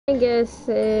I guess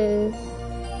is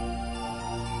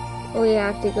we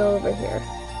have to go over here.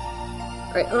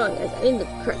 Alright, hold on guys, I need to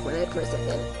correct my neck for a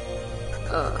second.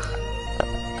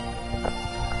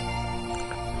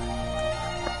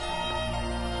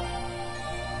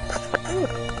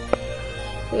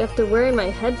 We have to wear my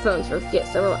headphones for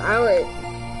several hours.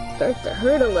 It starts to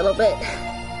hurt a little bit.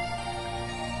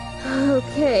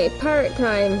 Okay, pirate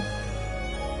time.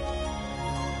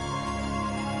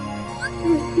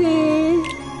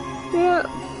 Okay. Yeah.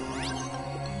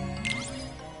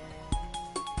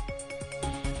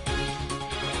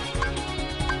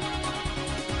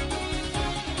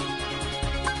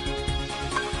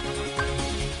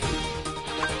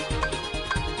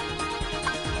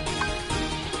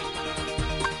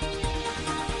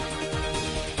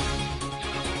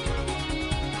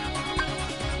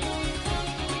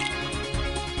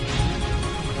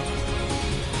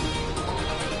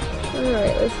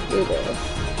 Alright, let's do this.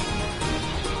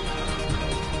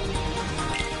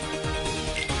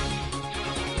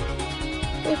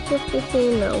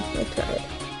 No, I tried.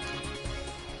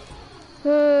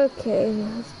 Okay,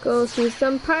 let's go see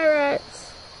some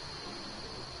pirates.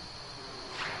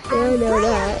 Yeah, I know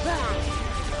that.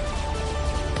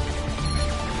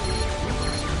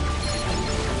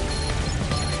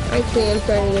 Actually, I'm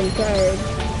starting to get tired.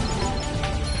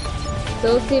 So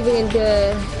let's see if we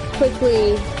can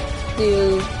quickly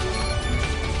do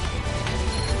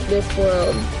this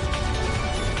world.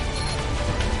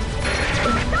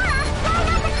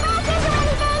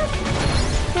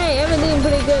 Hey, I've been doing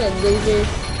pretty good, losers.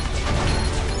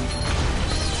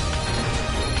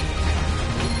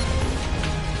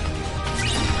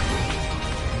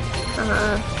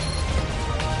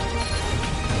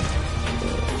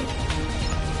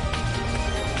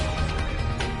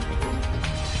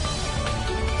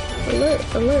 Alert,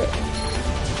 alert.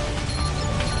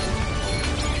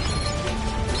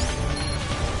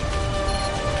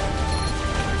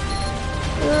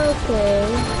 Okay.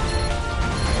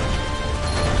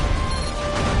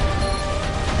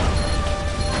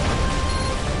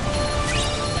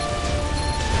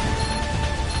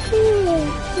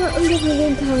 I'm just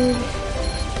getting tired.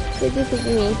 They're just at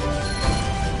me.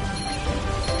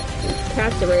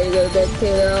 Cats are ready to go to bed too.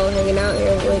 They're all hanging out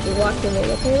here, like watching me.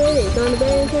 Like, hey lady, you going to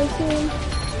bed anytime soon?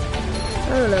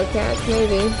 I don't know, cats,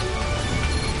 maybe.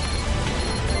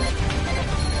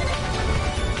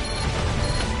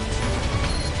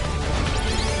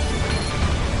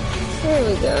 There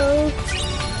we go.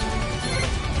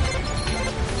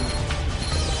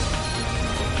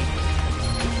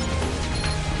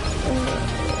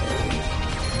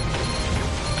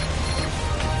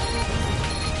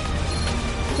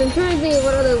 I'm trying to think of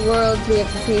what other worlds we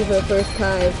have to see for the first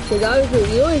time. Because obviously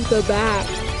we always go back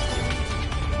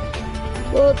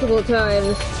multiple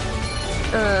times.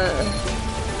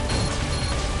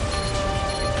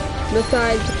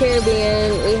 Besides the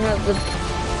Caribbean, we have the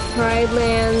Pride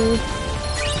Lands,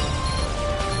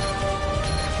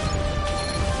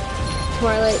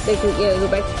 Twilight, they could, go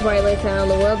back to Twilight Town,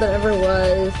 the world that ever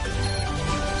was.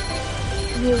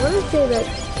 I want to say that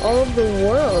all of the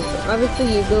worlds.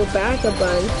 Obviously, you go back a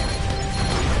bunch.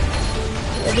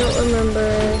 I don't remember.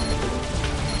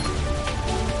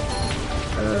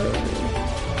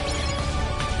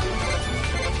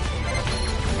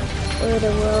 Where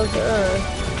the worlds are.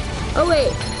 Oh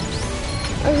wait,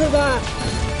 I forgot.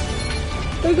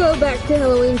 We go back to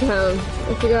Halloween Town.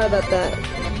 I forgot about that.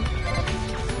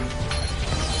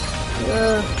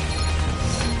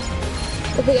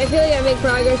 I feel like I make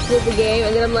progress with the game,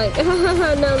 and then I'm like, no,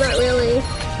 not really.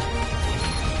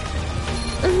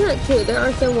 That's not true. There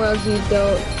are some worlds you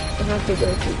don't have to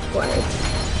go through twice.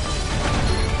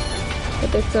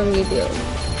 But there's some you do.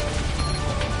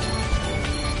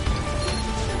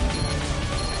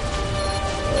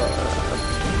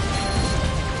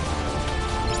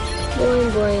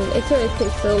 Boing, boing. It's gonna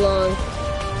take so long.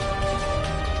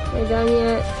 Am I done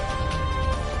yet?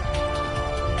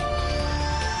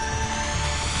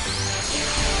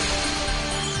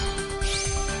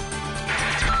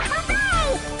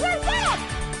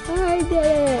 I did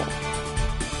it!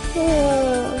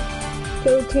 Oh,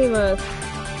 go team us.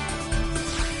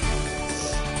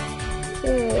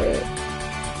 Yay.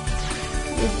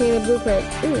 You see the blueprint.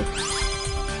 Ooh.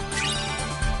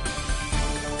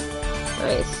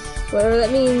 Nice. Whatever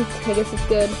that means, I guess it's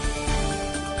good.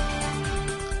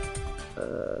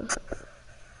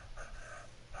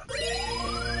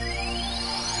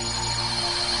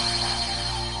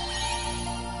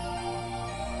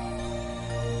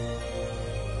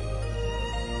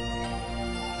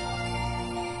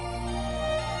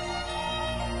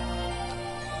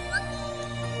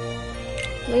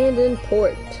 Land in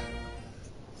port.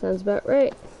 Sounds about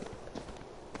right.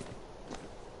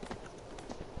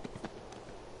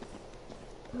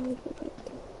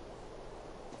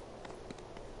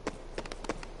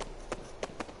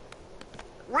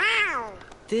 Wow!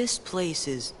 This place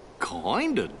is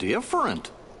kinda different.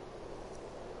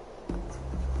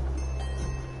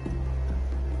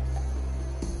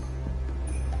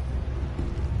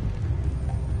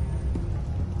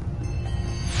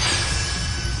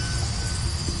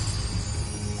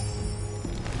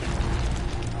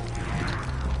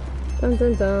 Dun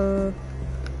dun dun.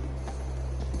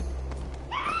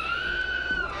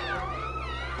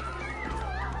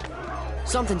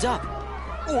 something's up.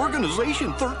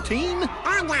 Organization 13?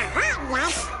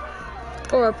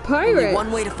 Or a pirate. Only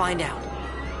one way to find out.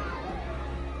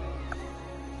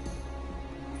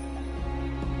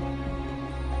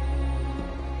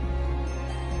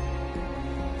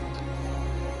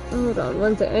 Hold on,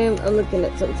 one second. I'm looking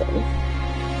at something.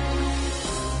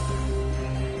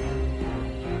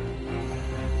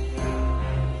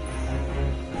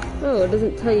 Oh, it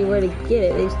doesn't tell you where to get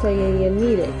it. They just tell you you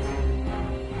need it.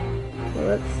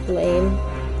 Well, that's lame.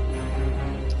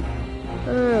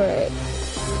 Alright.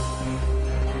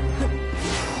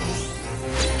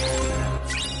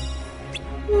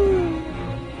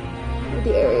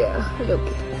 The area.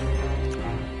 Okay.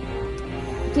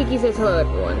 Tiki says hello,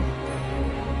 everyone.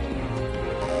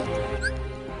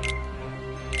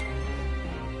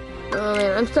 Oh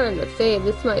man, I'm starting to fade.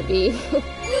 This might be...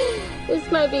 this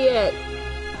might be it.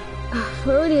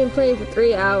 We're already been playing for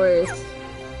 3 hours.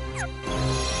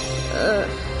 I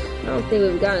don't think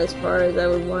we've gotten as far as I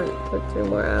would want for 3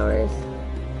 more hours.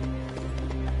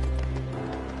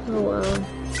 Oh well.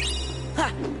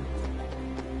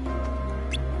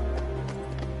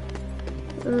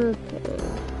 Okay.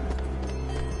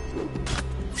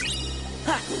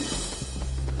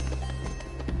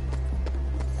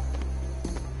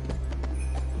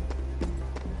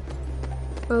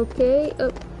 Okay,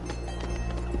 oh.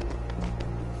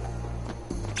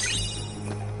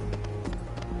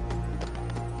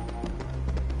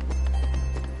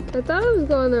 I thought I was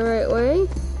going the right way.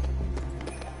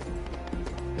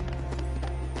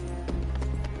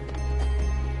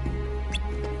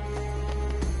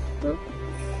 Oh.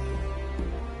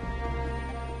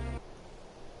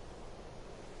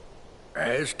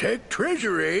 Aztec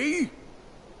treasury?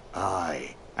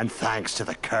 Aye, and thanks to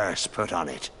the curse put on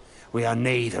it, we are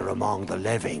neither among the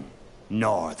living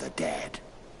nor the dead.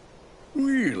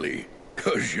 Really?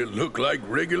 'Cause you look like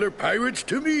regular pirates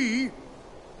to me.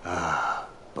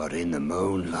 But in the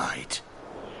moonlight...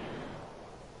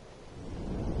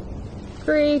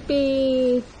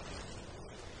 Creepy.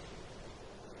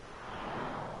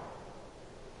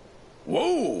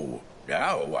 Whoa!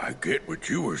 Now I get what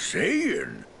you were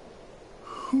saying.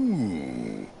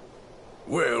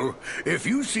 Well, if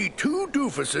you see 2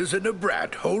 doofuses and a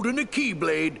brat holding a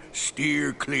keyblade,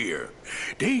 steer clear.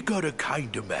 They got a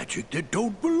kind of magic that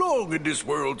don't belong in this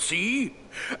world, see?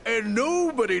 And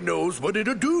nobody knows what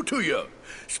it'll do to you,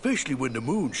 especially when the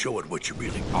moon's showing what you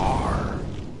really are.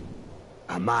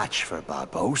 A match for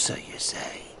Barbosa, you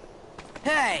say?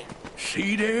 Hey!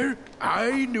 See there?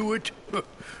 I knew it.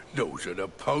 Those are the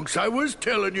punks I was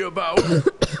telling you about.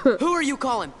 Who are you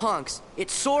calling punks?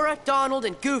 It's Sora, Donald,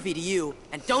 and Goofy to you,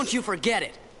 and don't you forget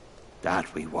it.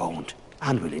 That we won't.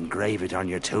 And we'll engrave it on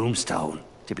your tombstone,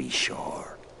 to be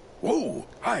sure. Whoa,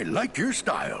 I like your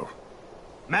style.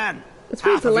 Man, It's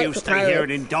pretty half of polite you for stay here and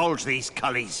pirates. indulge these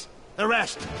cullies. The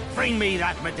rest, bring me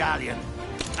that medallion.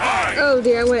 Oh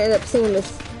dear, I'm gonna end up singing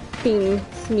this theme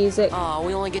music. Aw,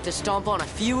 we only get to stomp on a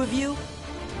few of you?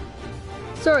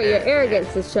 Sorry, your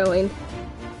arrogance is showing.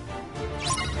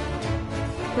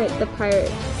 Right, the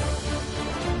pirate.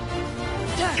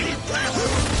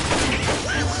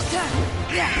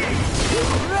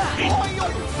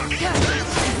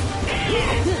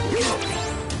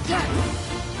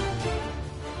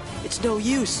 It's no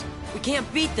use. We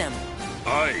can't beat them.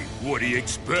 Aye, what do you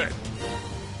expect?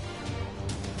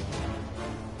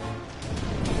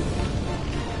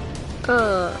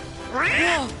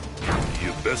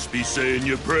 You best be saying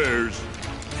your prayers.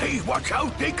 Hey, watch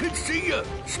out, they could see you.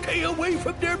 Stay away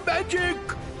from their magic.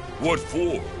 What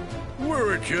for?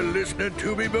 Weren't you listening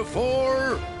to me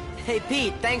before? Hey,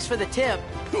 Pete, thanks for the tip.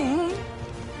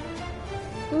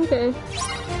 Okay.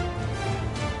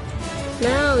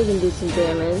 Now we can do some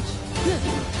damage.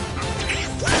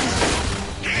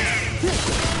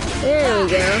 There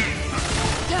we go.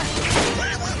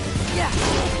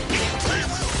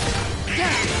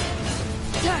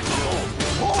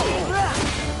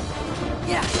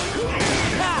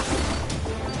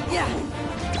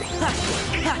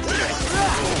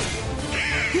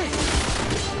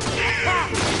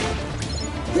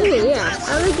 Ooh, yeah.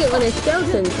 I like it when a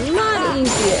skeleton's a lot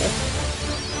easier.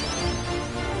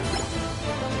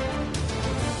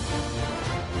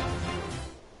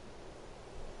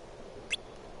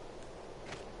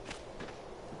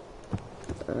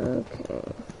 Okay.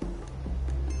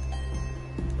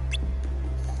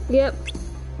 Yep.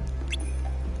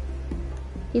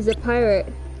 He's a pirate.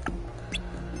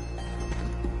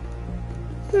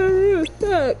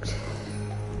 Respect.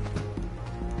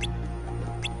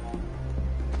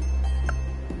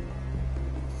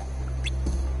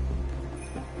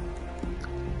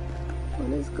 What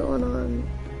is going on?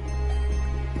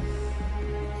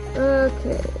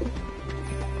 Okay.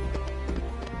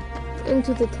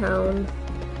 Into the town.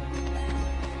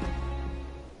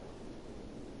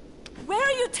 Where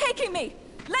are you taking me?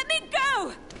 Let me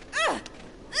go!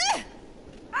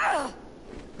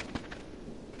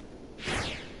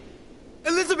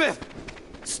 Elizabeth!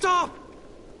 Stop!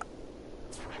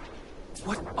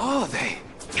 What are they?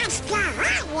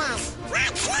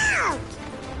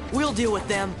 We'll deal with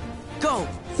them. Go!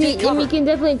 See, Take cover. and you can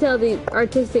definitely tell the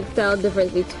artistic style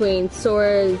difference between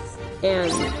Sora's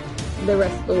and the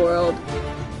rest of the world.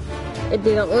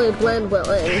 They don't really blend well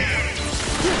in.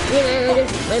 You know, I guess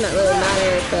it might not really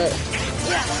matter, but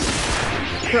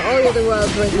for all the other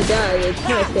worlds where he does, it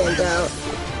kind of stands out.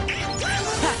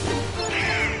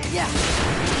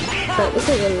 But this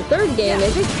is in the third game,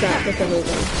 they fixed that for some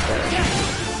reason. So.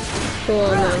 Cool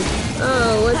on them.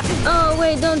 Oh, what? Oh,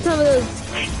 wait, don't tell me those.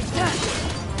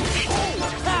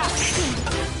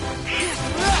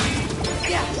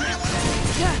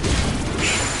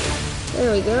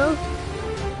 There we go.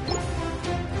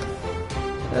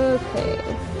 Okay.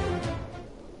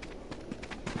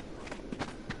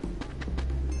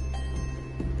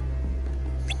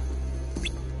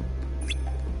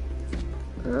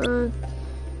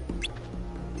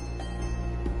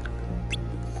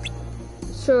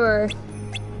 Sure.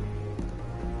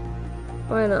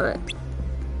 Why not?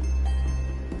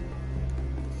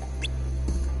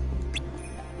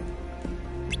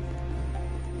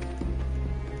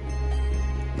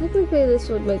 Technically, this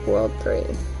would make World 3.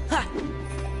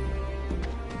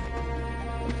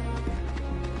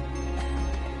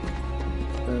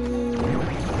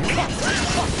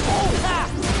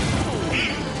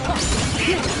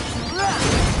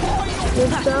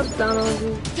 Good job, Donald.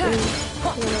 You can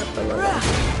clean up a little.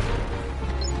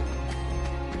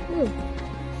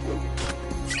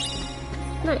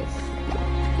 Nice.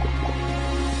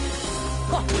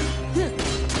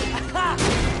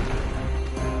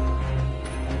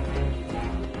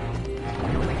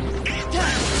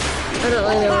 I don't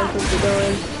really know where I'm supposed to go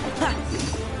in.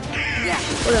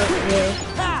 What else is here?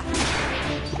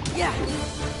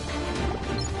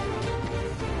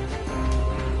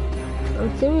 I'm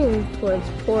assuming towards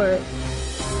port.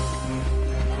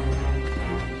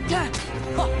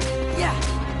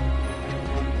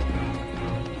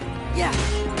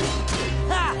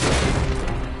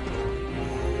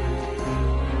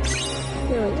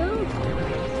 There we go.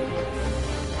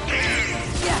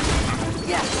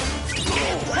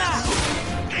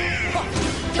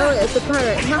 Oh, it's a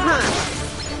pirate. Haha.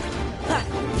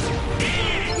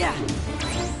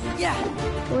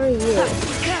 Where are you?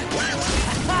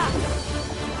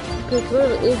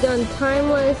 Because we've done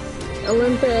Timeless,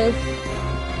 Olympus,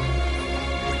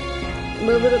 a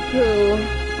little bit of Pooh,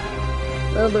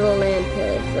 a little bit of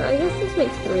Atlantis. So I guess this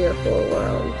makes 3 or 4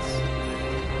 worlds.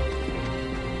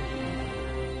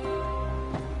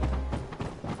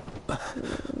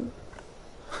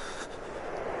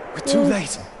 We're too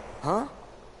late. Huh?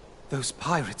 Those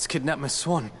pirates kidnapped Miss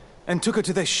Swan and took her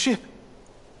to their ship.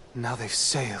 Now they've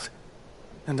sailed,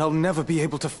 and I'll never be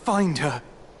able to find her.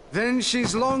 Then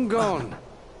she's long gone.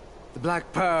 The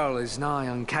Black Pearl is nigh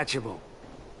uncatchable.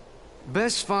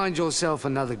 Best find yourself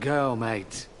another girl,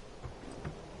 mate.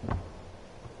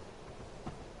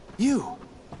 You?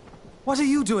 What are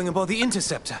you doing aboard the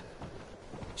Interceptor?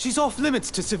 She's off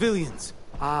limits to civilians.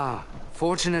 Ah,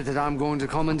 fortunate that I'm going to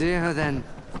commandeer her then.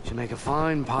 She'll make a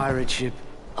fine pirate ship.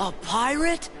 A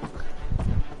pirate?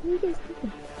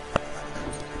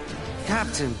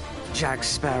 Captain Jack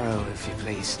Sparrow, if you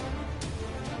please.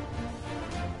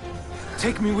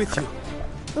 Take me with you.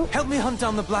 Help me hunt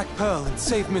down the Black Pearl and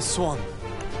save Miss Swan.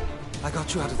 I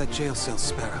got you out of that jail cell,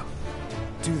 Sparrow.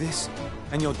 Do this,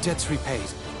 and your debt's repaid.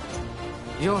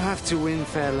 You'll have to win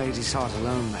fair lady's heart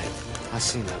alone, mate. I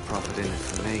see no profit in it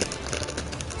for me.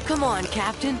 Come on,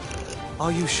 Captain.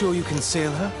 Are you sure you can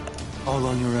sail her? All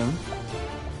on your own?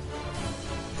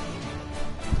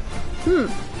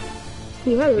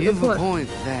 You had a You've good a point. point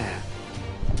there.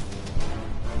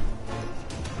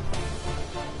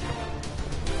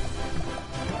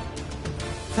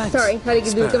 Thanks. Sorry, how do you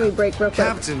do? Give me a break real quick.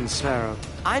 Captain Sparrow.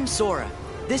 I'm Sora.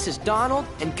 This is Donald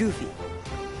and Goofy.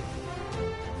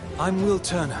 I'm Will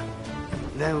Turner.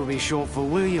 That will be short for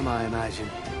William, I imagine.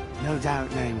 No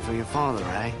doubt named for your father,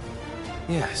 eh?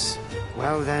 Yes.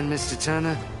 Well then, Mr.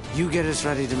 Turner, you get us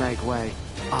ready to make way.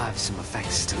 I have some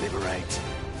effects to liberate.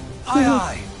 Aye,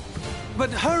 aye. But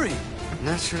hurry!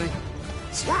 Naturally.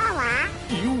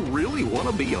 You really want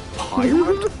to be a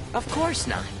pirate? Of course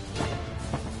not.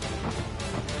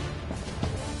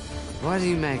 What do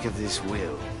you make of this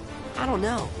Will? I don't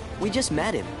know. We just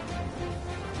met him.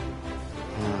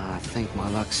 I think my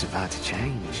luck's about to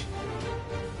change.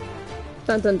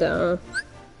 Dun dun dun.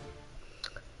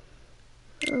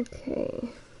 Okay.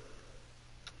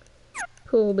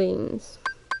 Cool beans.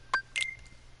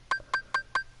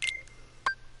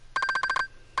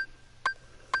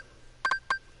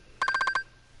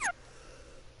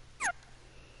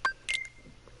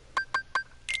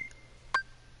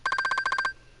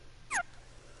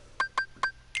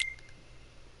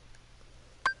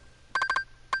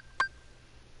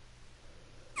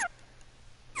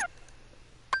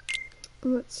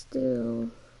 Let's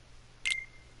do...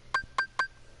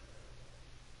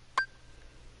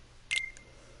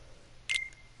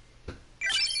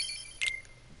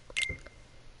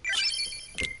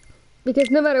 Because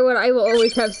no matter what, I will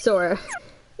always have Sora.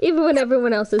 Even when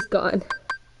everyone else is gone.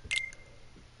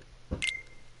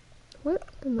 What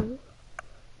in the...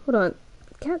 Hold on.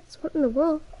 Cats, what in the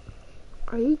world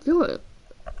are you doing?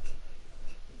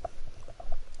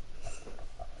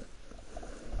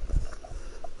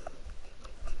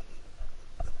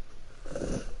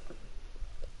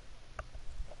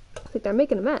 I think they're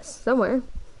making a mess somewhere.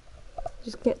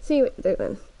 Just can't see what they're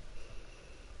doing.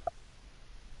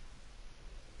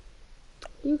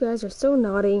 You guys are so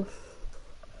naughty.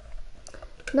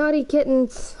 Naughty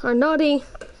kittens are naughty,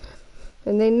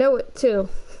 and they know it too.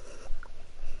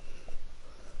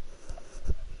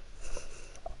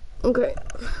 Okay.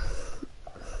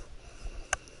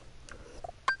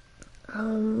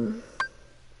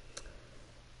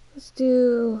 Let's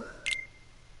do...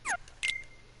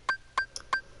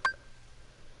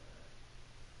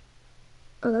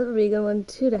 Oh, that would be a good one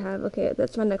too to have. Okay,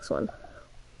 that's my next one.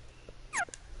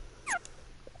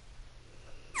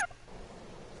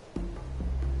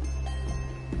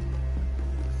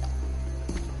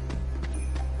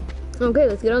 Okay,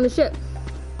 let's get on the ship.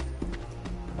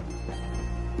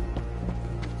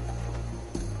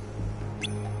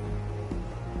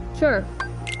 Sure.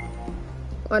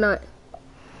 Why not?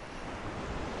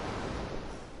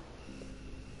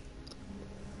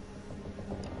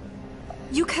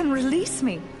 You can release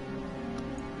me.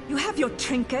 You have your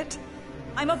trinket.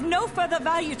 I'm of no further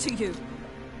value to you.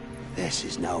 This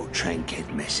is no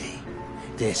trinket, Missy.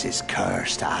 This is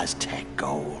cursed Aztec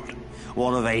gold.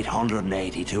 One of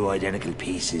 882 identical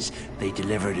pieces they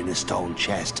delivered in a stone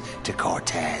chest to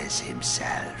Cortez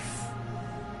himself.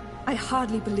 I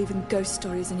hardly believe in ghost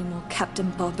stories anymore,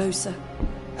 Captain Barbosa.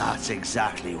 That's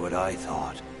exactly what I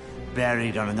thought.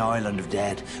 Buried on an island of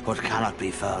dead, what cannot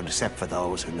be found except for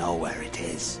those who know where it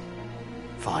is.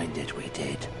 Find it we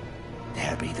did.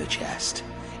 There be the chest.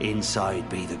 Inside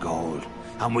be the gold.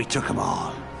 And we took 'em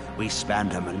all. We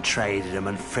spent 'em and traded 'em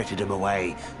and fritted 'em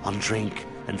away on drink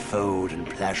and food and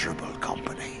pleasurable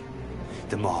company.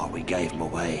 The more we gave 'em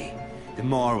away, the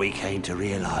more we came to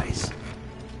realize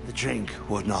the drink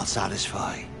would not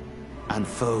satisfy, and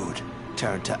food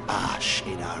turned to ash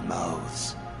in our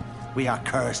mouths. We are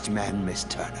cursed men, Miss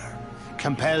Turner.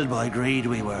 Compelled by greed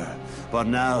we were, but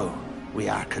now we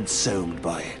are consumed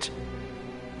by it.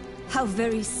 How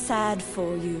very sad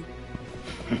for you.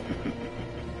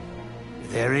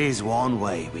 There is one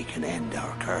way we can end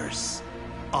our curse.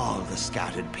 All the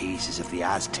scattered pieces of the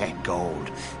Aztec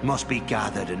gold must be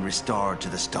gathered and restored to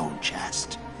the stone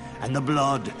chest. And the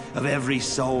blood of every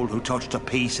soul who touched a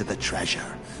piece of the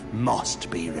treasure must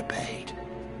be repaid.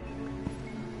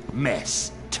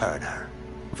 Miss Turner,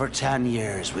 for 10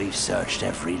 years we've searched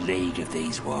every league of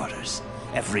these waters,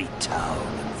 every town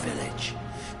and village,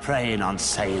 preying on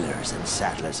sailors and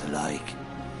settlers alike.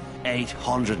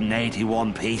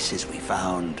 881 pieces we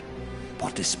found,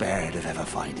 but despaired of ever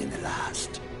finding the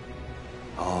last.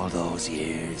 All those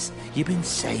years, you've been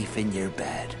safe in your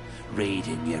bed,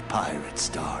 reading your pirate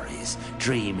stories,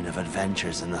 dreaming of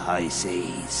adventures in the high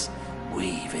seas.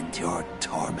 We've endured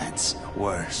torments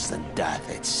worse than death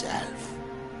itself.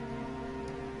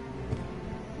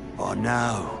 But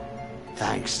now,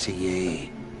 thanks to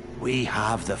ye, we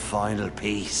have the final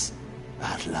piece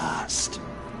at last.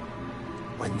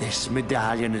 When this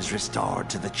medallion is restored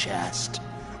to the chest,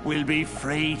 we'll be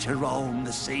free to roam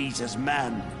the seas as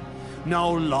men,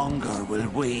 no longer will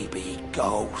we be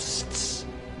ghosts.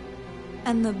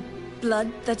 And the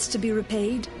blood that's to be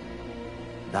repaid?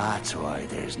 That's why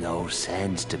there's no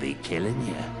sense to be killing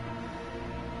you.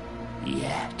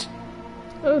 Yet.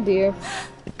 Oh dear.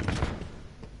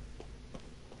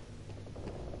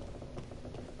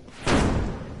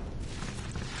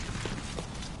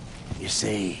 You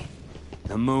see,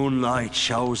 the moonlight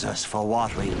shows us for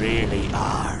what we really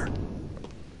are.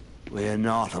 We're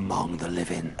not among the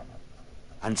living,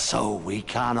 and so we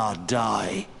cannot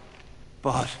die.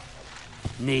 But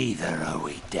neither are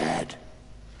we dead.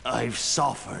 I've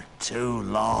suffered too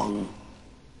long.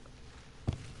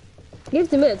 You have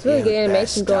to admit, it's really You'd good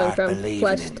animation best going start from believing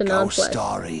flesh in to ghost non-flesh.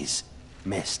 stories,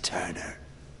 Miss Turner.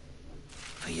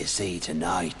 For you see,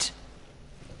 tonight,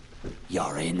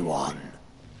 you're in one.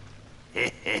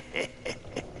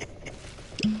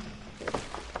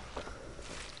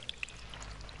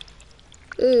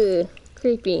 Ugh,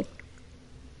 creepy.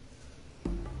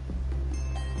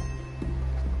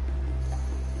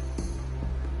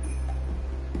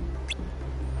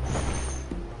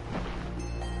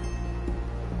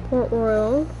 Port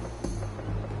Royal.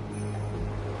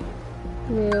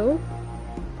 New.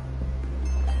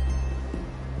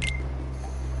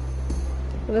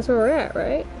 Well, that's where we're at,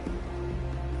 right?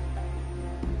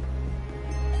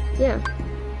 Yeah.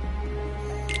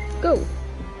 Go.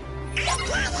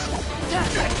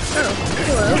 Oh,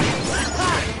 hello.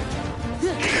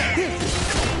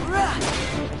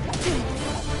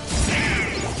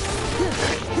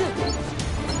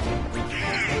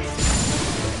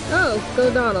 Oh,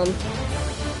 go Donald.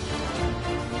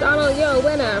 Donald, yo,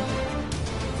 winner.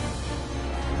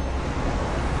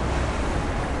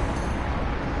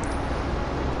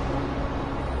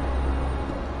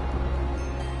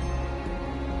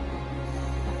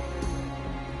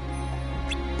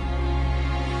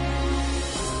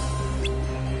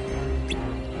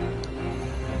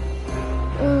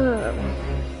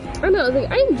 I don't know,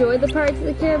 like, I enjoyed the Pirates of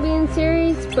the Caribbean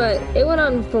series, but it went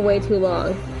on for way too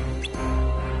long.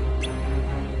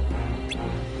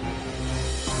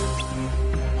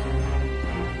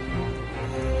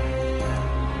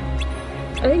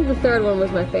 I think the third one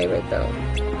was my favorite, though.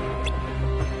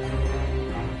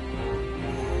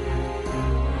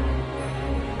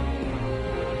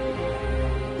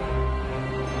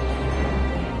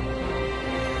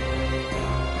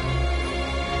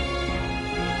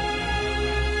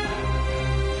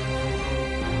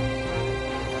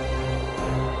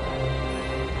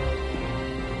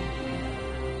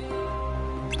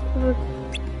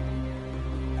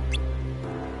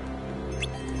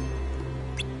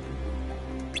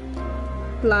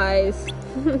 Lies.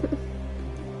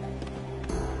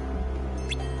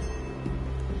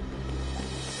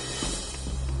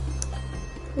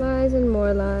 Lies and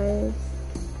more lies.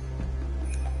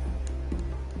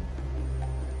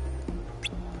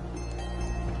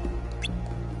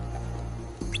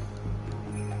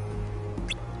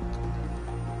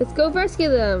 Let's go rescue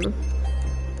them.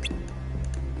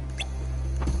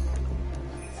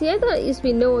 See, I thought it used to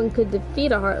be no one could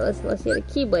defeat a Heartless unless you had a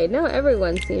Keyblade. Now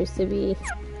everyone seems to be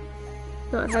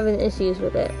not having issues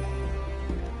with it.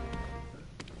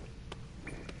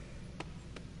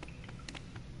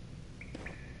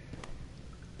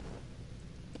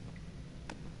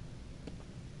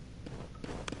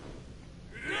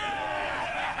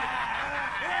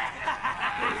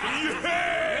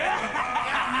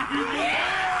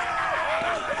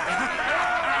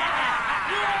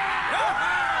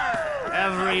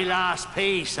 Every last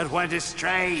piece that went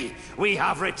astray, we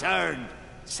have returned,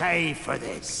 save for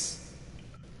this.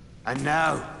 And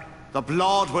now, the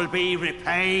blood will be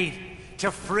repaid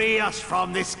to free us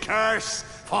from this curse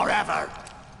forever.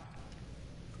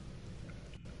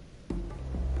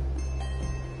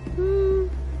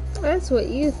 That's what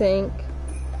you think.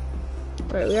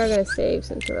 Alright, we are gonna save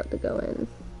since we're about to go in.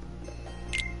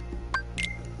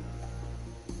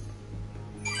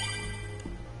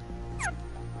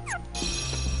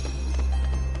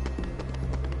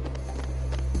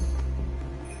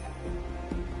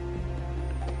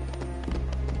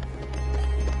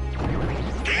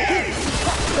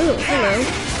 Oh, hello.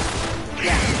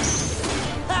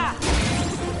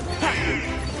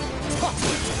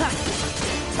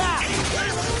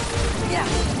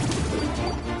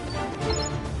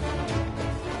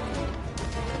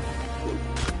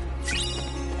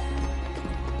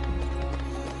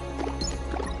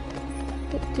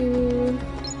 Do.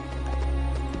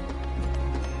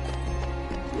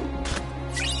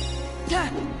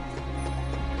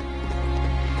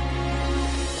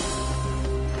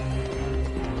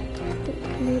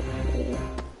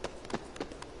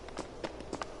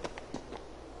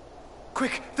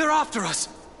 Quick, they're They're after us!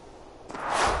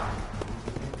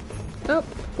 Oh,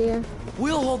 dear.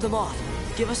 We'll hold them off.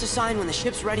 Give us a sign when the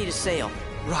ship's ready to sail.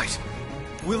 Right.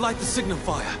 We'll light the signal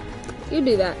fire. You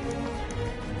do that.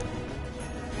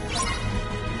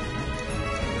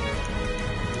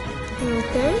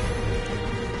 Okay.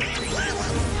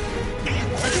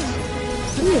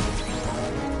 Ooh.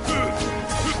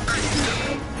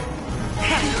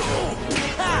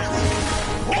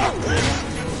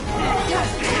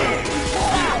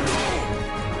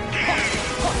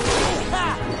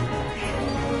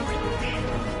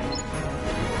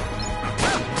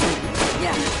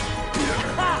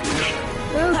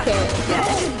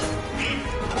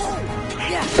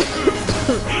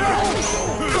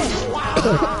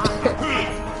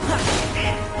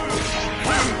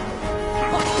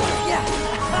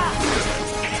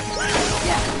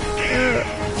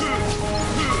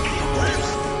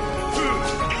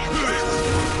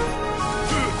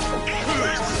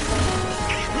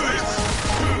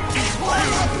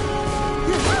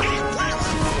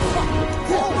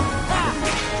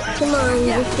 Come on,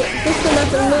 just get just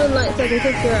enough of moonlight so I can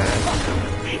kick your ass.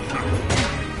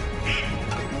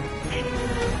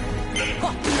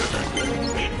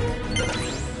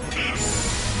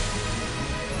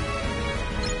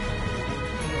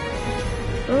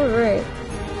 Alright.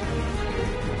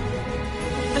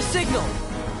 The signal!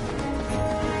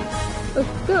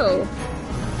 Let's go.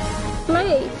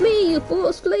 Flee! Flee, you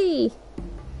fools, flee!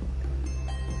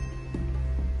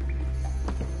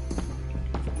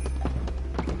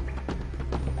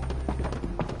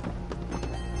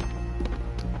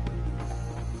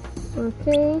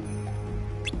 Okay.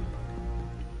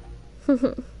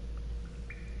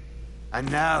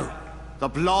 And now, the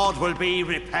blood will be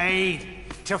repaid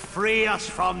to free us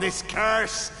from this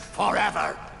curse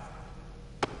forever.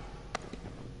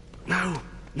 No,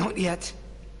 not yet.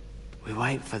 We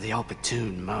wait for the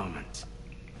opportune moment.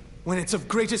 When it's of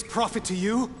greatest profit to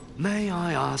you? May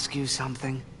I ask you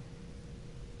something?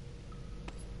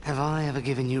 Have I ever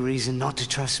given you reason not to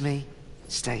trust me?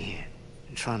 Stay here,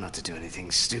 and try not to do anything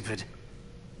stupid.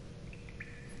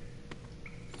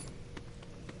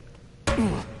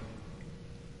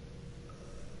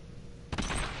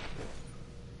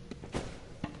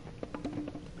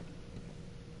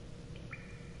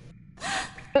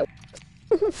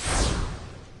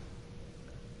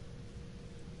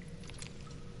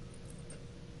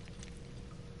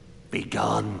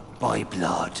 Begun by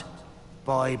blood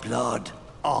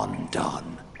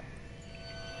undone.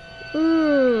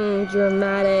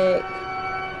 Dramatic.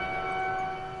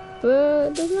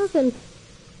 But there's nothing.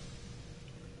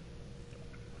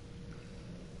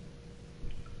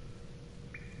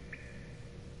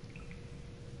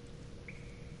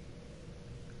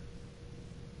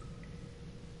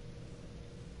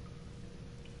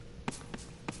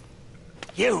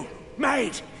 You,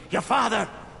 maid! Your father!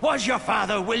 Was your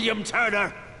father William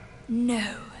Turner?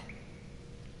 No.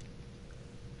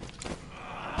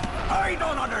 I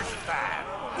don't understand.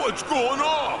 What's going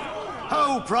on?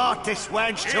 Who brought this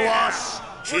wench to us?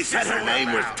 She said her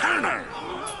name was Turner.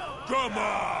 Come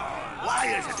on.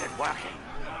 Why isn't it working?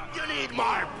 You need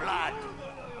more blood.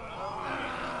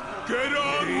 Get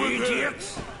on with it.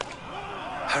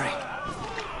 Hurry.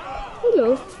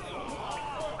 Hello.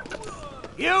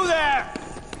 You there!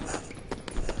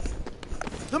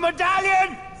 The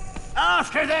medallion!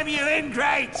 After them, you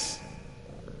ingrates!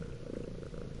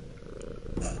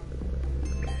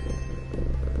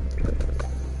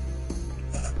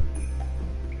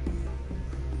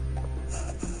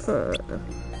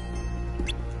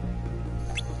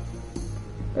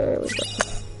 There we go.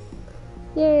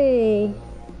 Yay!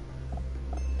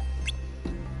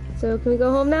 So, can we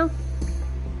go home now?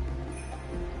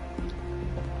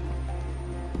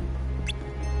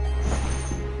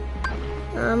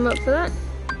 I'm up for that.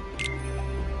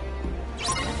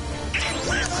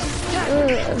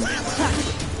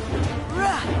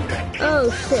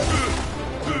 Oh shit.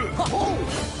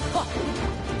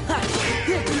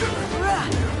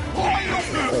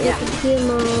 Wait for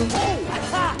Timo.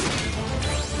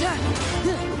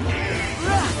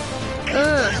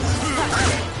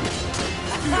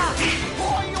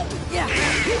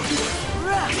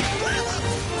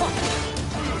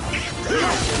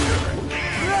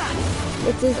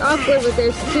 This is awkward with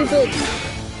their stupid.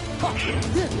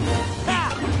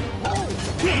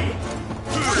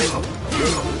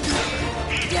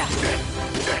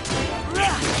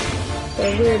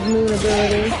 Their weird moon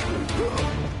ability.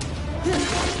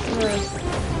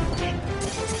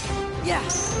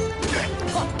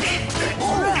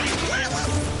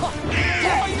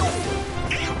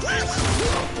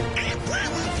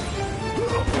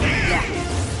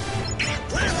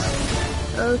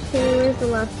 Okay, where's the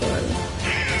last one?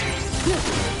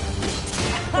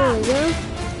 There we go.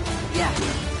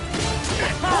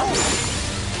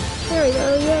 There we go,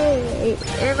 yay!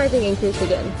 Everything increased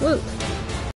again. Woo!